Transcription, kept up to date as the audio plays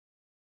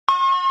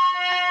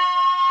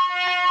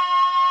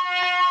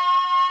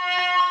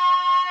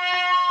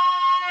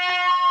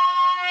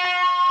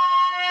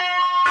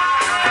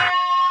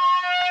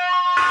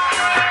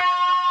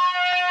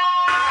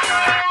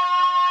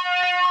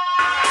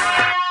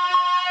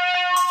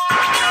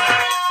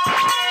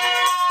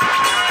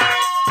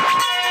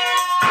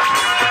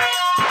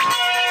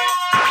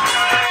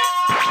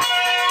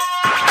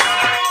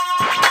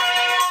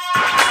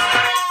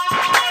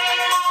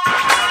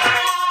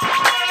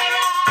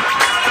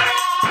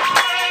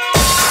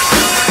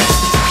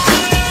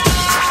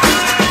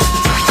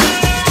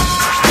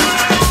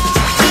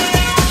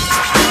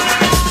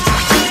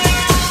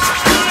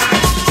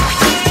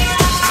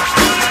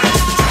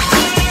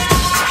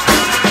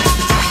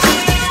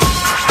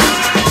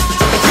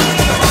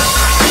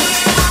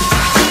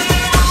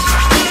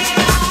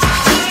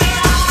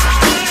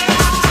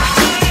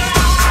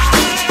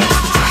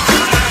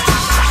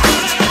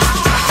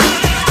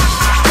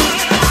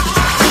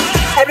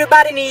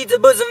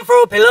bosom for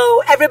a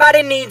pillow.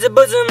 Everybody needs a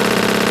bosom.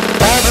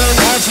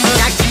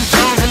 Jack two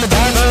songs in the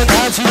bag.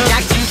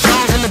 Jack two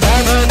songs in the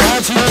bag.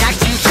 Jack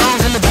two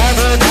songs in the bag.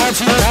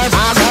 Jack two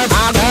songs in the bag.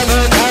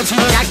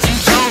 Jack two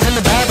songs in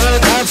the bag.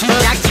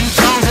 Jack two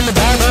songs in the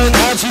bag.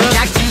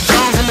 Jack two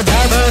songs in the bag. Jack two songs in the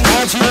bag.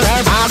 Jack two songs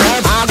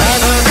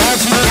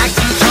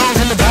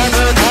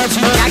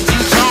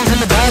in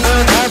the bag.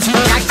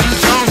 Jack two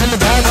songs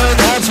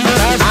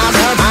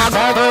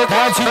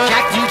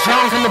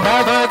in the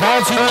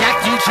bag. Jack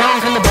two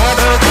songs in the bag.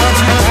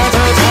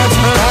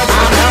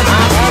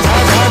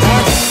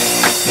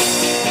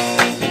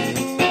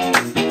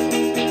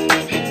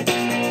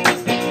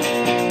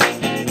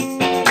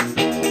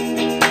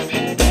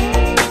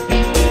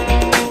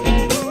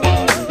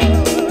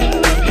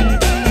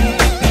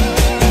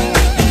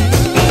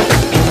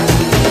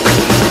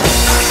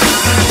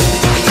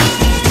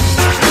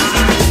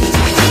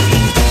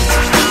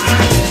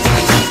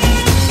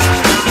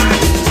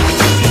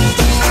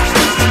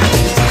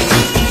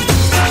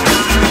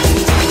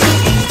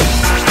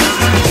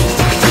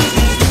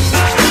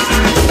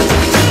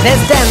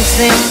 There's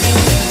dancing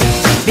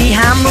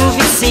behind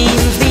movie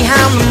scenes,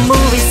 behind the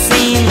movie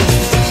scene.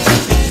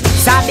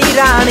 Sadi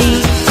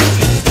Rani,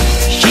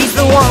 she's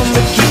the one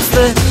that keeps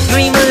the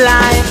dream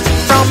alive.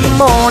 From the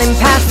morning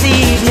past the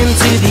evening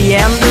to the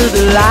end of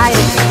the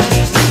light.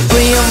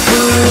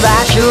 Brimful of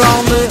Asha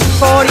on the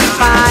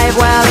 45.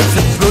 Well,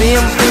 it's a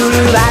brimful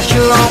of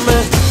Asha on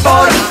the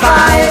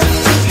 45.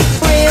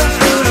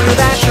 Brimful of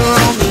Asha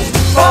on the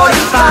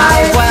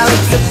 45. Well,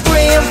 it's a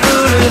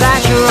brimful of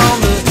Asha on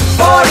the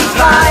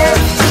 45.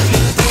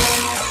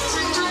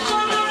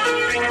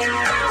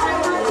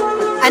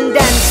 And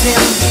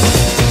dancing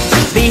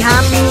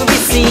behind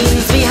movie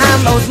scenes,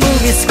 behind those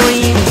movie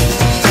screens.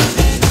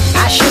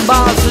 Asha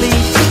Bosley,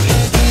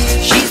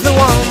 she's the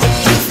one that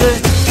keeps the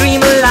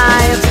dream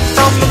alive.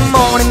 From the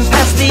morning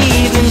past the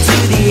evening to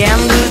the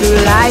end of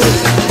the light.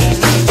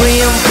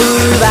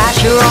 Brimful of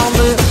Asha on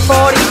the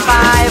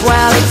 45.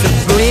 Well, it's a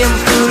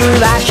brimful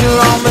of Asha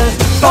on the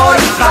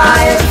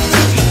 45.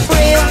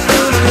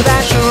 Brimful of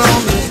Asha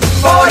on the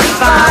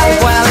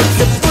 45. Well,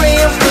 it's a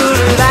brimful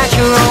of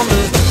Asha on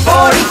the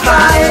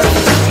 45.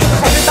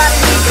 Everybody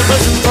needs a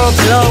bosom for a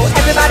pillow.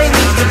 Everybody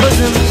needs a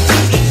bosom.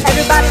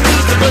 Everybody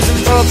needs a bosom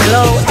for a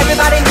pillow.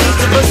 Everybody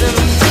needs a bosom.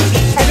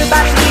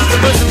 Everybody needs a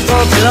bosom for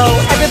a pillow.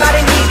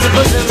 Everybody needs a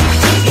bosom.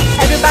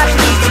 Everybody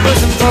needs a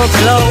bosom for a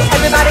pillow.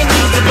 Everybody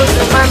needs a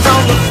bosom. Mine's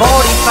on the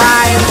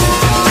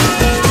 45.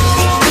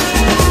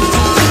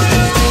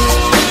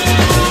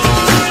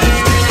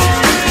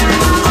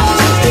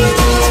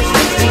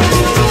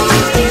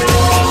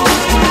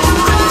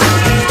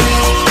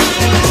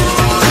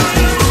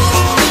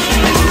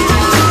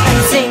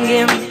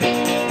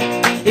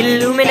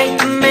 Illuminate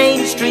the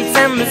main streets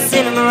and the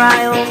cinema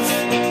aisles.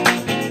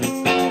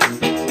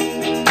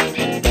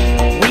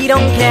 We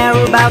don't care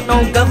about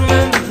no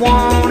government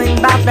warning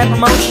about that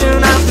promotion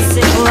of the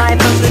simple life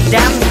of the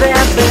dams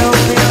they're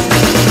building.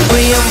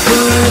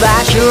 Brimful of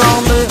Asha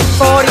on the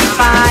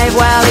 45.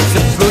 Well, it's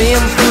a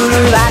brimful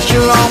of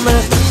Asha on the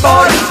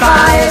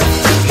 45.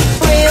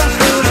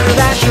 Brimful of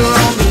Asha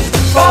on the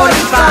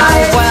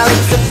 45. Well,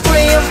 it's a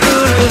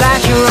brimful of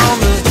Asha on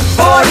the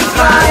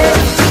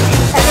 45.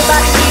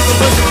 Everybody needs a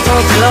bosom for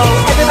a pillow.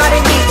 Everybody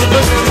needs a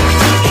bosom.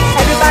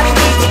 Everybody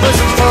needs a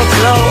bosom for a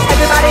pillow.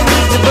 Everybody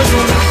needs a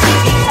bosom.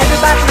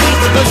 Everybody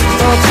needs a bosom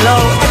for a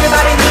pillow.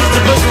 Everybody needs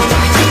a bosom.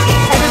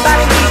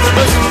 Everybody needs a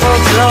bosom for a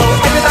pillow.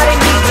 Everybody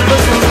needs a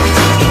bosom.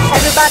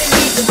 Everybody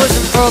needs a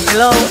bosom for a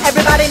pillow.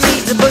 Everybody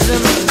needs a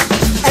bosom.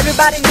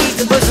 Everybody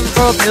needs a bosom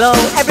for a pillow.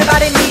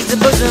 Everybody needs a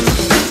bosom.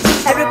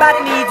 Everybody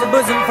needs a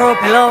bosom for a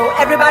pillow.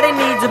 Everybody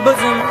needs a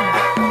bosom.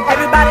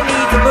 Everybody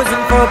needs a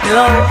bosom for a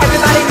pillow.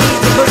 Everybody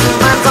needs a bosom.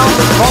 Mine's on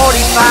the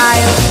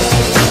 45.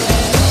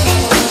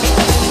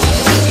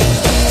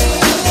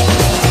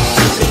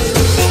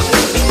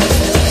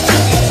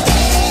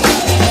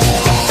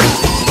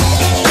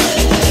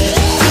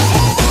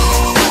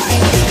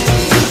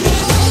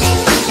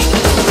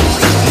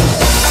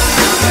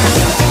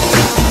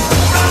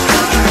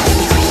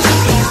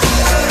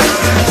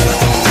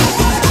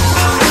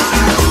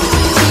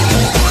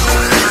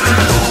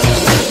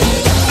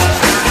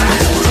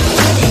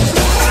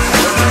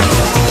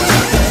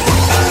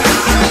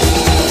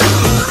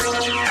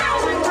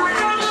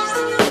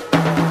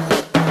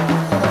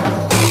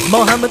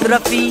 Mohammed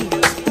Rafi,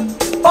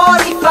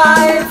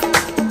 45.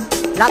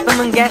 Lata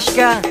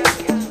Mangeshkar,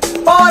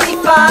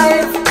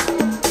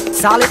 45.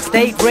 Solid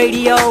State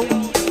Radio,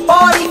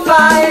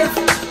 45.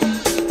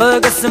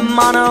 Ferguson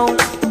Mono,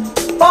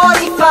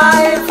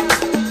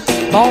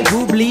 45. Bon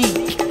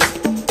Public,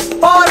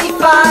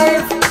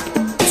 45.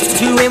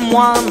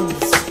 2-in-1s,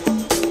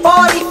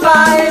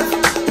 45.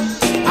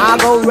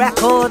 Argo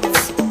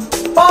Records,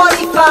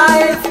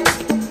 45.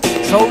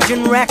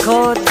 Trojan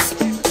Records,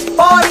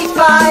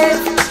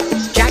 45.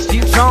 Jack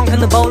Duke strong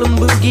and the bowling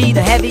boogie.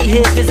 The heavy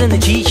hitters and the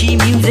chi-chi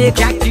music.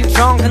 Jack too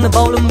strong and the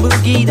bowling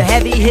boogie. The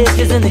heavy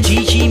hitters and the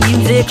chi-chi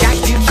music. Jack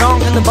too strong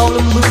and the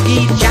bowling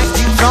boogie. Jack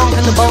too strong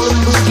and the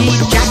bowling boogie.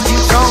 Jack too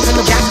strong and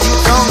the Jack too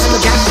strong and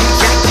the Jack too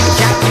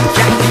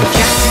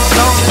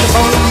strong and the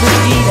bowling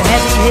boogie. The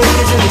heavy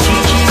hitters and the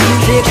chi-chi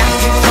music. Jack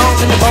too strong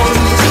and the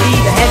bowling boogie.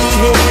 The heavy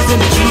hitters and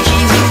the chi-chi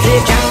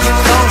music. Jack too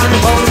strong and the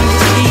bowling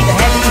boogie. The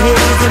heavy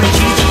hitters and the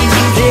chi-chi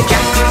music.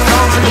 Jack too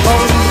strong and the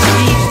bowling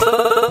boogie.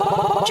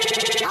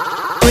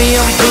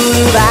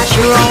 Brimful,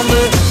 Asha on the